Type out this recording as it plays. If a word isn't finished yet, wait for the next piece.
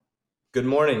Good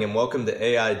morning and welcome to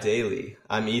AI Daily.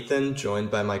 I'm Ethan,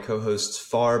 joined by my co-hosts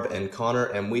Farb and Connor,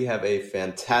 and we have a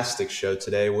fantastic show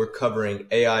today. We're covering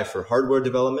AI for hardware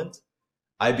development,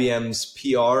 IBM's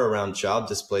PR around job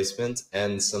displacement,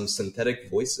 and some synthetic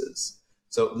voices.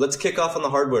 So let's kick off on the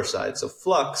hardware side. So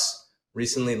Flux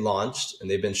recently launched,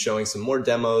 and they've been showing some more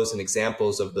demos and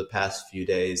examples over the past few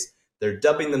days. They're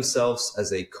dubbing themselves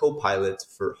as a co-pilot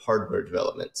for hardware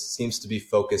development. Seems to be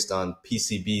focused on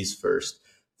PCBs first.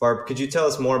 Barb, could you tell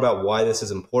us more about why this is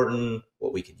important,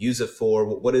 what we could use it for?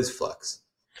 What is Flux?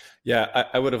 Yeah,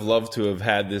 I would have loved to have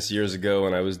had this years ago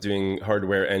when I was doing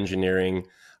hardware engineering.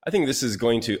 I think this is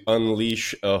going to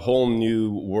unleash a whole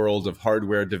new world of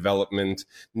hardware development,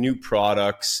 new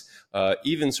products,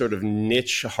 even sort of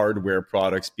niche hardware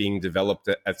products being developed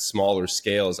at smaller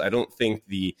scales. I don't think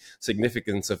the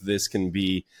significance of this can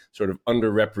be sort of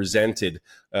underrepresented.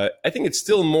 I think it's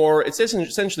still more, it's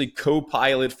essentially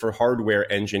co-pilot for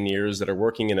hardware engineers that are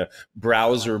working in a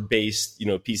browser-based,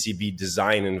 PCB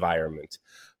design environment.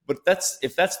 But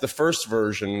if that's the first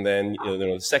version, then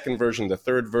the second version, the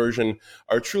third version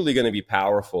are truly going to be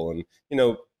powerful.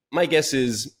 And my guess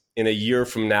is in a year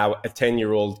from now, a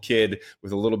 10-year-old kid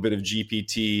with a little bit of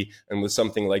GPT and with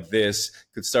something like this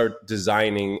could start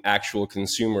designing actual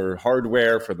consumer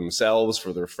hardware for themselves,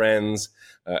 for their friends,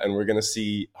 and we're going to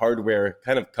see hardware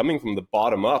kind of coming from the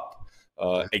bottom up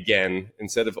again,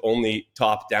 instead of only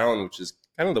top down, which is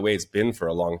kind of the way it's been for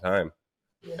a long time.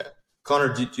 Yeah.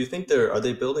 Connor, do you think are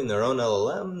they building their own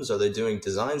LLMs? Are they doing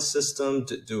design system?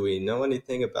 Do we know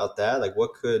anything about that? Like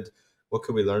what could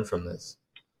we learn from this?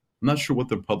 I'm not sure what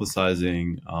they're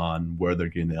publicizing on where they're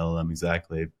getting the LLM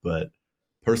exactly, but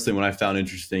personally, what I found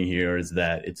interesting here is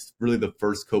that it's really the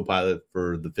first Copilot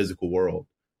for the physical world.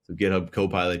 So GitHub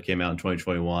Copilot came out in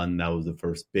 2021. That was the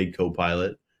first big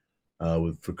Copilot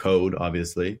for code,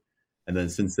 obviously. And then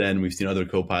since then, we've seen other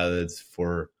Copilots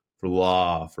for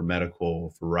law, for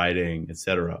medical, for writing,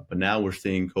 etc. But now we're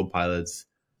seeing Copilots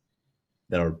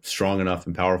that are strong enough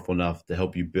and powerful enough to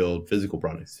help you build physical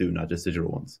products too, not just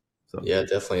digital ones. So yeah,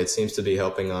 definitely. It seems to be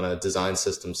helping on a design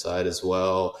system side as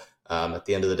well. At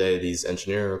the end of the day, these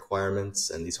engineering requirements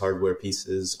and these hardware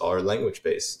pieces are language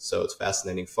based. So it's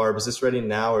fascinating. Farb, is this ready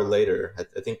now or later?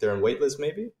 I think they're in waitlist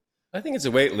maybe. I think it's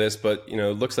a wait list, but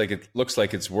it looks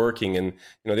like it's working. And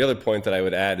the other point that I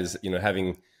would add is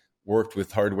having worked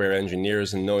with hardware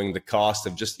engineers and knowing the cost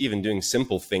of just even doing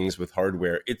simple things with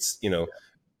hardware, it's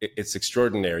it's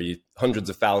extraordinary, hundreds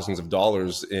of thousands of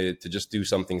dollars to just do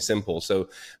something simple. So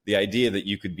the idea that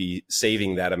you could be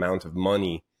saving that amount of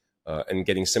money and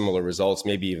getting similar results,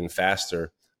 maybe even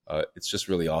faster, it's just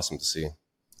really awesome to see.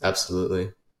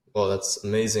 Absolutely. Well, that's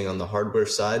amazing on the hardware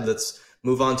side. Let's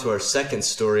move on to our second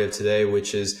story of today,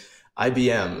 which is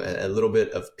IBM, a little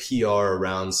bit of PR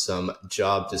around some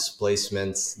job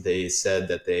displacements. They said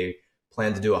that they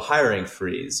plan to do a hiring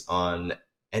freeze on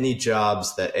any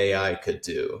jobs that AI could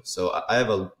do. So I have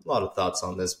a lot of thoughts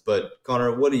on this, but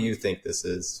Connor, what do you think this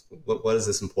is? What is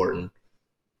this important?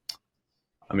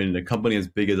 I mean, a company as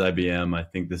big as IBM, I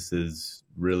think this is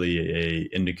really a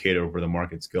indicator of where the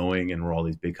market's going and where all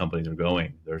these big companies are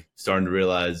going. They're starting to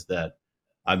realize that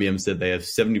IBM said they have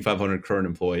 7,500 current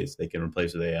employees they can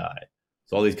replace with AI.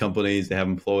 So all these companies, they have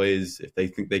employees. If they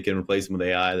think they can replace them with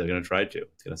AI, they're going to try to.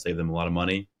 It's going to save them a lot of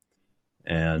money.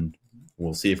 And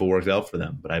we'll see if it works out for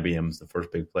them. But IBM is the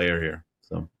first big player here.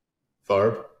 So,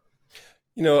 Farb?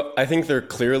 I think they're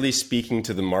clearly speaking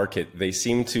to the market. They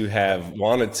seem to have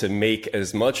wanted to make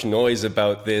as much noise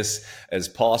about this as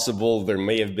possible. There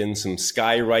may have been some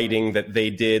skywriting that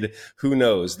they did. Who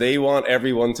knows? They want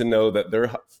everyone to know that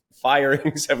they're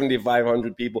firing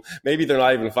 7,500 people. Maybe they're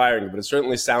not even firing, but it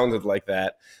certainly sounded like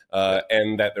that.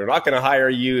 And that they're not going to hire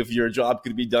you if your job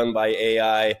could be done by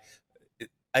AI.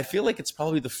 I feel like it's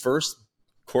probably the first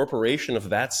corporation of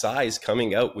that size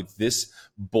coming out with this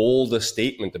bold a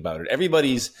statement about it.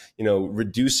 Everybody's,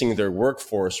 reducing their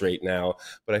workforce right now,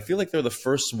 but I feel like they're the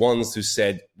first ones who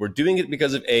said, we're doing it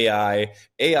because of AI,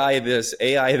 AI this,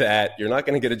 AI that. You're not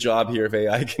going to get a job here if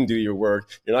AI can do your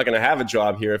work. You're not going to have a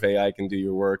job here if AI can do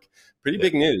your work. Pretty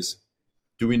big news.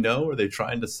 Do we know, are they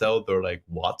trying to sell their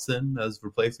Watson as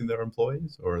replacing their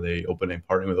employees, or are they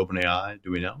partnering with OpenAI?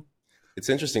 Do we know? It's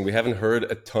interesting. We haven't heard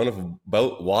a ton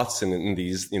about Watson in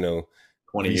these, 20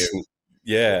 years.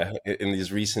 Yeah, in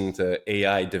these recent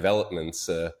AI developments.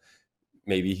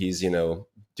 Maybe he's,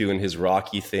 doing his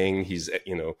Rocky thing. He's,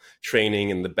 training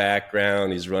in the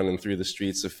background. He's running through the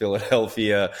streets of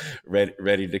Philadelphia,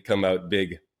 ready to come out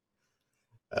big.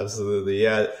 Absolutely.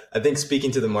 Yeah. I think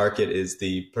speaking to the market is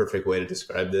the perfect way to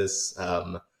describe this.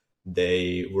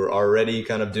 They were already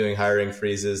kind of doing hiring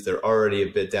freezes. They're already a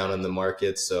bit down in the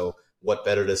market. So what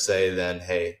better to say than,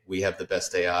 hey, we have the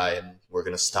best AI and we're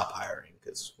going to stop hiring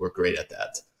because we're great at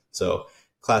that. So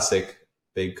classic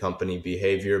big company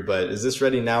behavior. But is this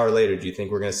ready now or later? Do you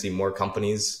think we're going to see more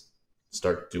companies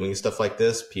start doing stuff like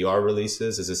this, PR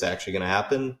releases? Is this actually going to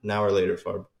happen now or later,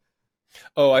 Farb?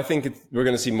 Oh, I think we're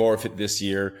going to see more of it this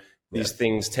year. These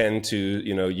things tend to,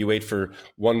 you wait for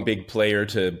one big player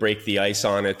to break the ice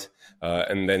on it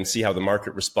and then see how the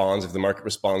market responds. If the market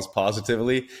responds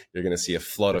positively, you're going to see a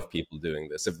flood of people doing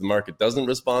this. If the market doesn't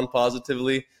respond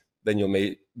positively, then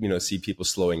you'll see people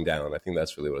slowing down. I think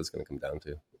that's really what it's going to come down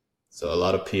to. So a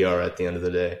lot of PR at the end of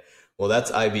the day. Well,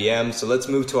 that's IBM. So let's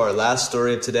move to our last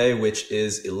story of today, which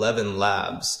is 11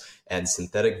 Labs and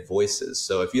synthetic voices.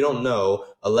 So if you don't know,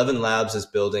 11 Labs is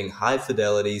building high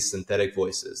fidelity synthetic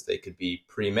voices. They could be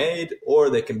pre-made or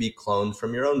they can be cloned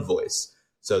from your own voice.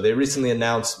 So they recently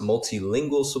announced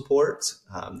multilingual support.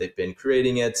 They've been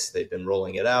creating it, they've been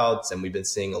rolling it out, and we've been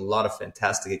seeing a lot of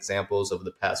fantastic examples over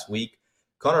the past week.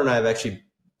 Connor and I have actually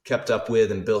kept up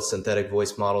with and built synthetic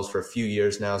voice models for a few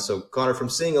years now. So Connor, from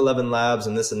seeing 11 Labs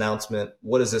and this announcement,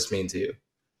 what does this mean to you?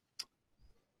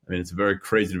 I mean, it's a very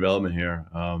crazy development here.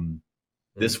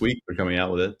 This week they're coming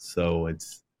out with it. So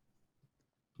it's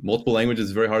multiple languages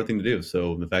is a very hard thing to do.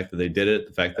 So the fact that they did it,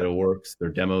 the fact that it works, their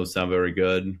demos sound very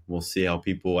good. We'll see how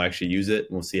people actually use it.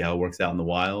 We'll see how it works out in the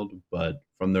wild. But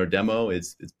from their demo,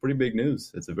 it's pretty big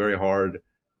news. It's a very hard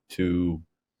to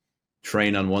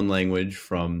train on one language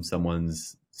from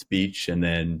someone's speech and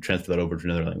then transfer that over to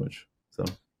another language. So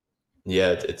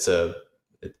yeah, it's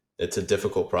a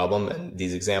difficult problem, and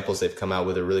these examples they've come out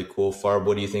with are really cool. Farb,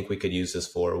 what do you think we could use this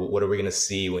for? What are we going to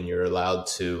see when you're allowed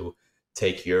to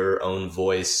take your own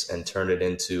voice and turn it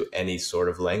into any sort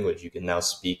of language? You can now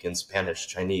speak in Spanish,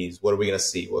 Chinese. What are we going to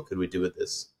see? What could we do with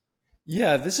this?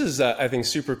 Yeah, this is, I think,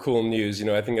 super cool news.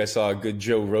 I think I saw a good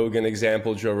Joe Rogan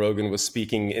example. Joe Rogan was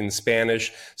speaking in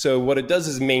Spanish. So what it does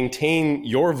is maintain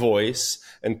your voice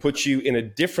and put you in a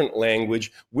different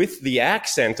language with the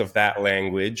accent of that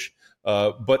language,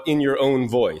 but in your own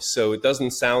voice. So it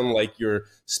doesn't sound like you're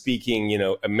speaking,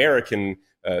 American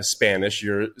Spanish.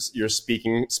 You're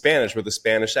speaking Spanish with a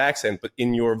Spanish accent, but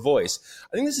in your voice.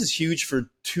 I think this is huge for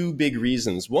two big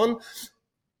reasons. One,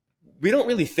 we don't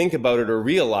really think about it or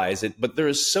realize it, but there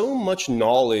is so much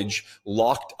knowledge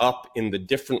locked up in the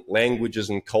different languages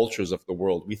and cultures of the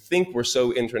world. We think we're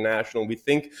so international. We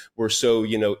think we're so,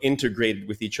 integrated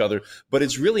with each other, but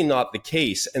it's really not the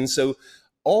case. And so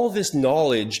all this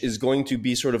knowledge is going to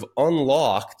be sort of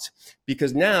unlocked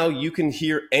because now you can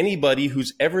hear anybody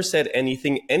who's ever said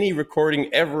anything, any recording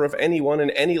ever of anyone in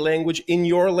any language in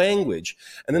your language.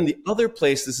 And then the other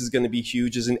place this is going to be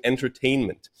huge is in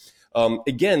entertainment.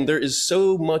 Again, there is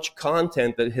so much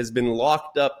content that has been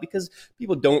locked up because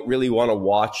people don't really want to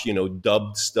watch,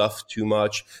 dubbed stuff too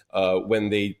much. When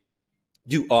they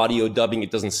do audio dubbing,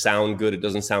 it doesn't sound good. It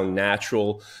doesn't sound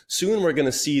natural. Soon we're going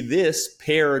to see this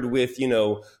paired with,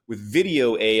 with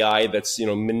video AI that's,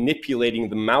 manipulating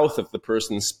the mouth of the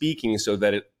person speaking so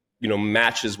that it,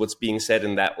 matches what's being said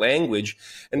in that language.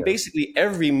 And basically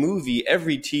every movie,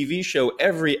 every TV show,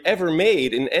 ever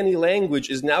made in any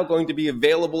language is now going to be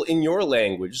available in your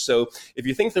language. So if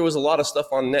you think there was a lot of stuff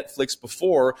on Netflix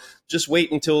before, just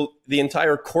wait until the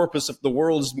entire corpus of the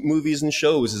world's movies and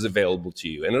shows is available to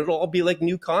you. And it'll all be like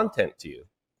new content to you.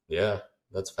 Yeah,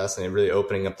 that's fascinating. Really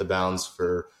opening up the bounds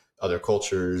for other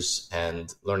cultures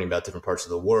and learning about different parts of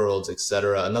the world,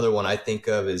 etc. Another one I think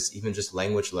of is even just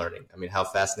language learning. I mean, how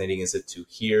fascinating is it to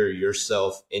hear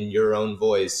yourself in your own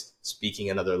voice speaking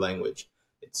another language?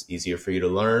 It's easier for you to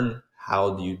learn.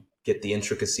 How do you get the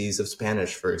intricacies of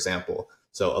Spanish, for example?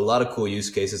 So a lot of cool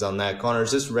use cases on that. Connor,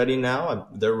 is this ready now?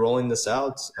 They're rolling this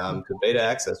out to beta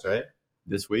access, right?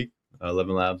 This week,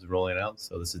 11 Labs is rolling it out.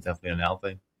 So this is definitely a now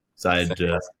thing. Excited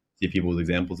to see people with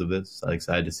examples of this. I'm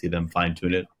excited to see them fine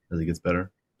tune it as it gets better.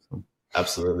 So.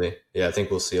 Absolutely. Yeah, I think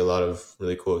we'll see a lot of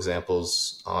really cool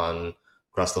examples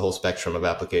across the whole spectrum of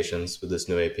applications with this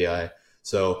new API.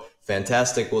 So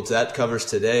fantastic. Well, that covers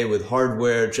today with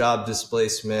hardware, job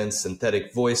displacement,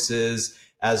 synthetic voices.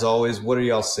 As always, what are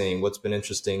y'all seeing? What's been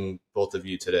interesting, both of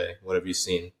you today? What have you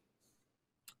seen?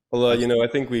 Well, I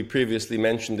think we previously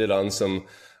mentioned it on some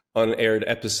unaired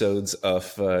episodes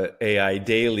of AI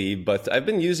Daily, but I've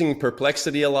been using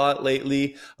Perplexity a lot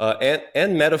lately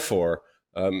and Metaphor.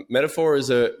 Metaphor is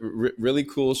a really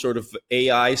cool sort of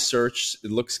AI search.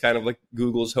 It looks kind of like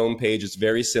Google's homepage. It's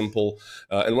very simple.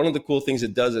 And one of the cool things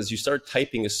it does is you start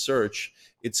typing a search,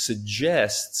 it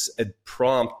suggests a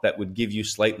prompt that would give you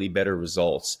slightly better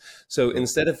results. So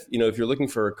instead of, if you're looking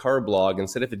for a car blog,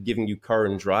 instead of it giving you car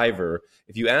and driver,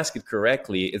 if you ask it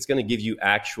correctly, it's going to give you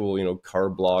actual, car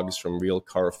blogs from real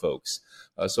car folks.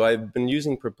 So I've been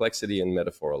using Perplexity and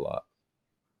Metaphor a lot.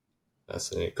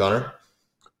 Fascinating. Connor?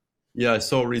 Yeah, I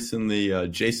saw recently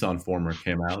JSON former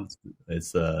came out.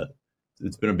 It's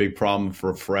been a big problem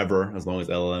for forever, as long as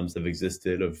LLMs have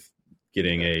existed, of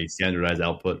getting a standardized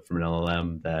output from an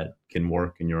LLM that can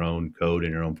work in your own code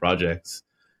in your own projects.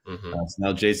 Mm-hmm. So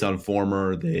now JSON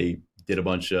former, they did a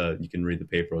bunch of, you can read the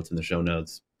paper, it's in the show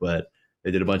notes, but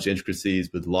they did a bunch of intricacies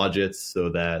with logits so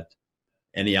that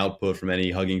any output from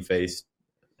any Hugging Face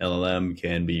LLM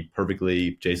can be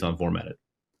perfectly JSON formatted.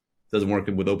 It doesn't work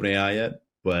with OpenAI yet,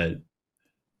 but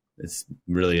it's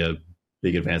really a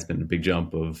big advancement, a big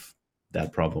jump of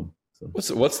that problem.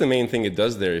 So What's the main thing it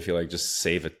does there? If you like, just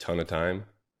save a ton of time.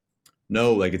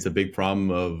 no, like it's a big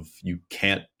problem of you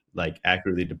can't like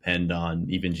accurately depend on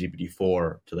even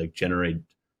GPT-4 to like generate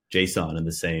JSON in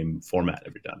the same format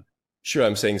every time. Sure,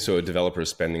 I'm saying so. A developer is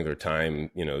spending their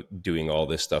time, doing all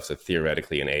this stuff that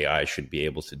theoretically an AI should be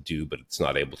able to do, but it's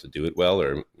not able to do it well,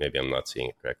 or maybe I'm not seeing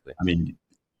it correctly. I mean,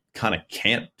 kind of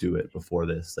can't do it before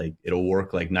this. Like it'll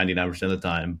work like 99% of the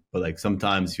time, but like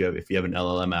sometimes if you have an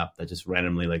LLM app that just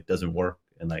randomly like doesn't work,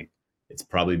 and like it's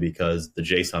probably because the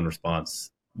JSON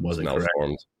response wasn't malformed.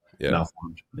 Correct. Yeah.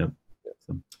 Malformed. Yep.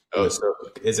 So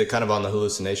is it kind of on the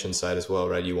hallucination side as well,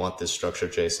 right? You want this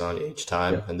structured JSON each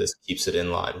time, and this keeps it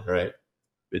in line, right?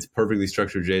 It's perfectly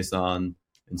structured JSON.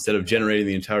 Instead of generating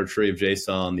the entire tree of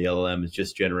JSON, the LLM is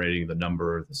just generating the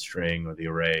number, the string, or the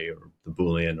array, or the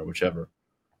Boolean, or whichever.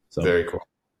 So very cool.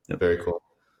 Yep. Very cool.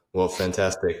 Well,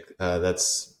 fantastic.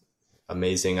 That's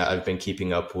amazing. I've been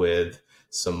keeping up with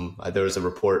there was a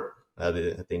report, I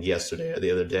think yesterday or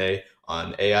the other day,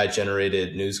 on AI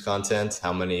generated news content.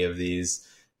 How many of these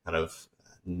kind of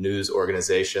news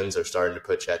organizations are starting to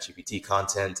put ChatGPT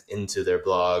content into their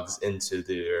blogs, into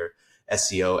their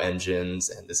SEO engines,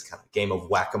 and this kind of game of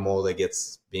whack-a-mole that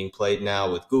gets being played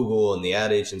now with Google and the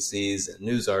ad agencies and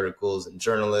news articles and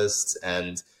journalists,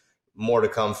 and more to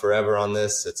come forever on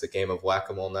this. It's a game of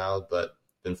whack-a-mole now, but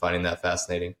been finding that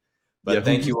fascinating. But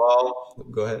thank you all.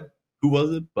 Go ahead. Who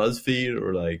was it? BuzzFeed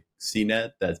or like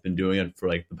CNET that's been doing it for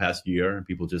like the past year and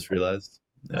people just realized?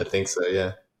 Yeah. I think so.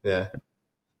 Yeah.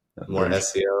 More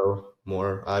SEO,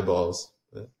 more eyeballs.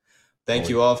 But thank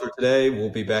you all for today. We'll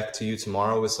be back to you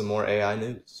tomorrow with some more AI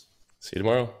news. See you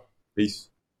tomorrow. Peace.